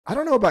I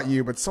don't know about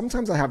you, but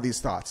sometimes I have these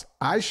thoughts.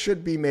 I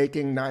should be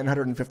making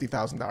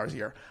 $950,000 a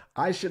year.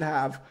 I should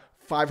have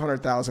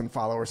 500,000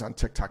 followers on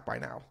TikTok by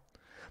now.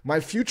 My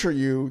future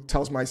you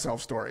tells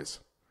myself stories.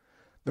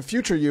 The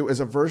future you is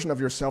a version of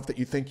yourself that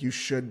you think you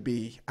should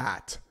be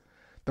at.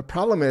 The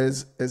problem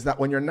is that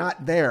when you're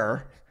not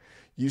there,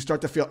 you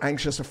start to feel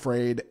anxious,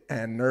 afraid,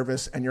 and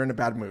nervous, and you're in a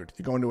bad mood.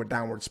 You go into a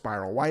downward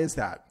spiral. Why is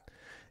that?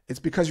 It's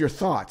because your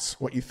thoughts,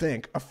 what you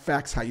think,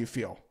 affects how you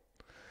feel.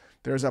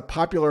 There's a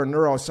popular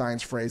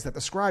neuroscience phrase that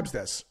describes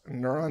this.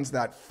 Neurons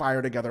that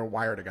fire together,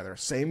 wire together.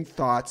 Same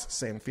thoughts,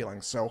 same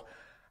feelings. So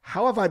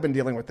how have I been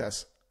dealing with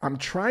this? I'm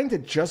trying to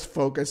just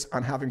focus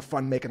on having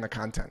fun making the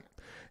content,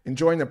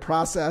 enjoying the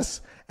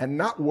process, and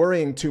not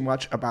worrying too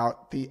much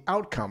about the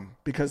outcome.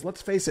 Because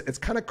let's face it, it's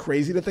kind of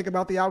crazy to think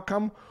about the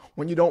outcome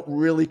when you don't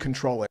really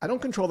control it. I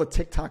don't control the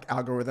TikTok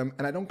algorithm,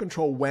 and I don't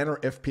control when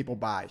or if people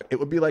buy. It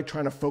would be like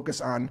trying to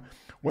focus on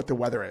what the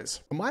weather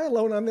is. Am I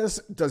alone on this?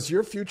 Does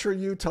your future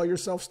you tell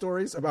yourself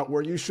stories about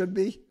where you should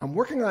be? I'm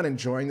working on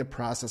enjoying the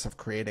process of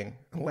creating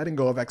and letting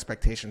go of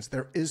expectations.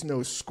 There is no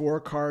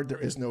scorecard.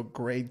 There is no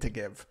grade to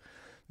give.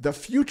 The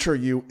future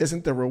you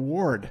isn't the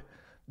reward.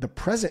 The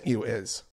present you is.